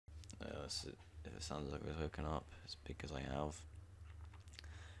if it sounds like I was woken up, it's because I have.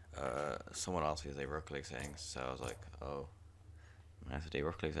 Someone asked me if they Rocket League settings, so I was like, oh, I have to do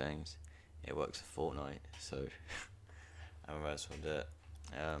Rocket League settings. It works for Fortnite, so I might as well do it.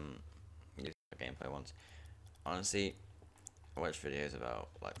 Gameplay ones. Honestly, I watch videos about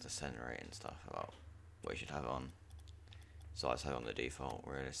like the center rate and stuff about what you should have on. So I just have it on the default.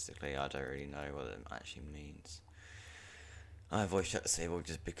 Realistically, I don't really know what it actually means. I have voice chat disabled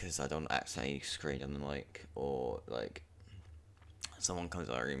just because I don't accidentally scream on the mic, or like someone comes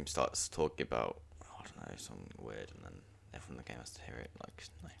in my room, starts talking about, I don't know, something weird, and then everyone in the game has to hear it. Like,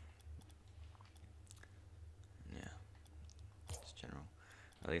 no. Yeah, just general.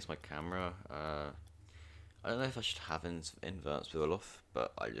 At least my camera. I don't know if I should have invert spool off,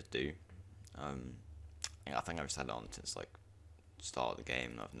 but I just do. Yeah, I think I've just had it on since like start of the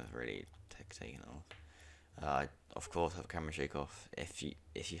game, and I've never really taken it off. I of course have camera shake off. If you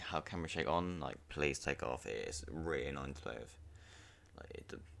have camera shake on, like please take it off. It's really annoying to play with.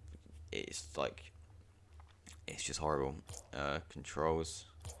 Like it's just horrible. Controls.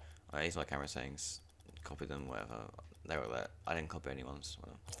 I use my camera settings, copy them, whatever. They were there. I didn't copy anyone's.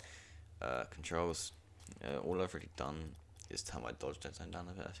 Controls. All I've really done is turn my dodge zone down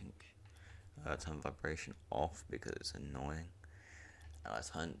a bit. I think. Turn vibration off because it's annoying. And I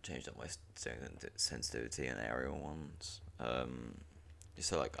changed up my sensitivity and aerial ones, just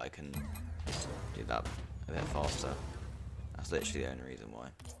so like I can do that a bit faster. That's literally the only reason why.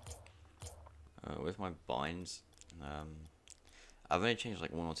 With my binds, I've only changed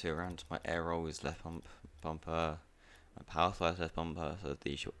like 1 or 2 around. My air roll is left bumper, my power supply is left bumper, so the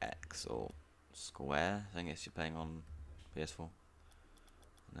usual X or square thing if you're playing on PS4.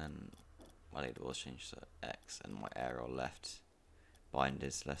 And then my lead was changed to X, and my air roll left bind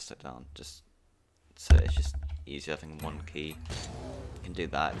is left stuck down, just so it's just easier having one key. You can do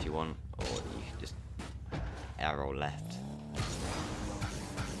that if you want, or you can just arrow left.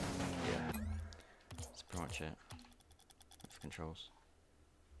 Yeah, that's pretty much it with controls.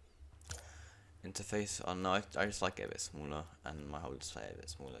 Interface, I don't know, I just like it a bit smaller, and my whole display a bit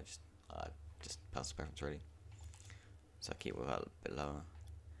smaller, just personal preference really. So I keep it a bit lower.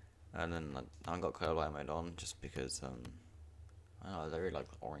 And then I haven't got color light mode on just because I don't know, I really like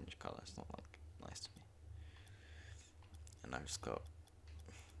the orange colour, it's not like nice to me. And I've just got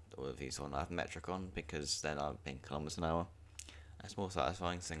all of these on. I have metric on because then I'm in kilometers an hour. And it's more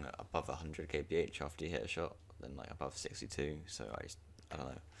satisfying seeing like above 100 kph after you hit a shot than like above 62, so I don't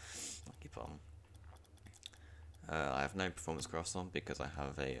know, I'll keep it on. I have no performance graphs on because I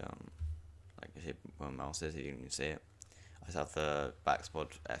have a like if you where my mouse is, you can see it. I just have the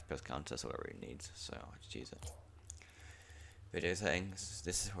backspot FPS counter, so I really need, so I just use it. Video settings.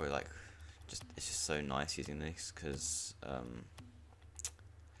 This is probably like it's just so nice using this because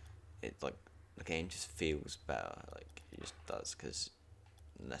it's like the game just feels better. Like it just does because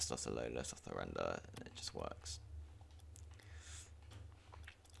less stuff to load, less stuff to render, and it just works.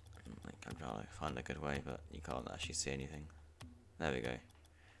 Like I'm trying to find a good way, but you can't actually see anything. There we go.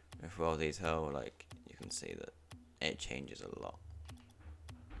 With raw detail, like you can see that it changes a lot.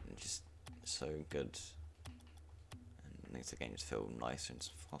 It's just so good. And makes the game just feel nicer and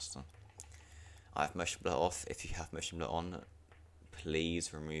faster. I have motion blur off. If you have motion blur on,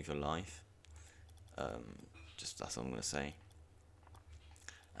 please remove your life. Just that's all I'm gonna say.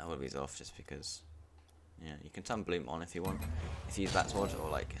 I will be off just because. Yeah, you can turn bloom on if you want. If you use backsword or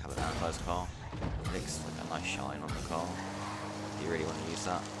like have an analyzed car, it makes like a nice shine on the car. If you really want to use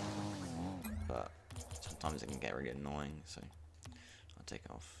that, but sometimes it can get really annoying, so I'll take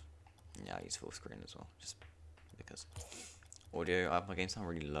it off. Yeah, I use full screen as well, just because. Audio, I have my game sound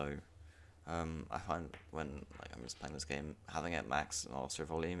really low. I find when like I'm just playing this game, having it at max master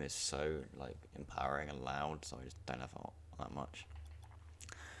volume is so like empowering and loud, so I just don't have that much.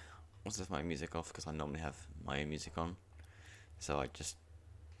 Also have my music off because I normally have my own music on, so I just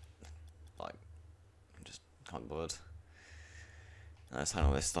can't be bothered. And I just turn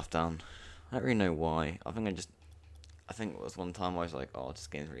all this stuff down. I don't really know why. I think it was one time I was like, oh, this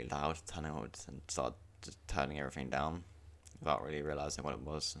game's really loud, turn it on, and started just turning everything down without really realising what it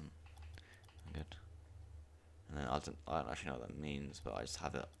was, and I'm good. And then I don't actually know what that means, but I just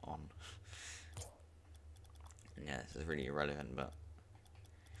have it on. And yeah, this is really irrelevant, but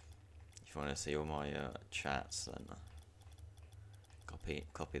if you want to see all my chats, then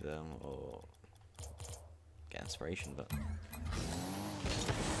copy them or get inspiration, but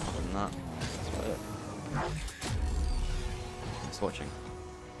other than that, that's about it. Thanks for watching.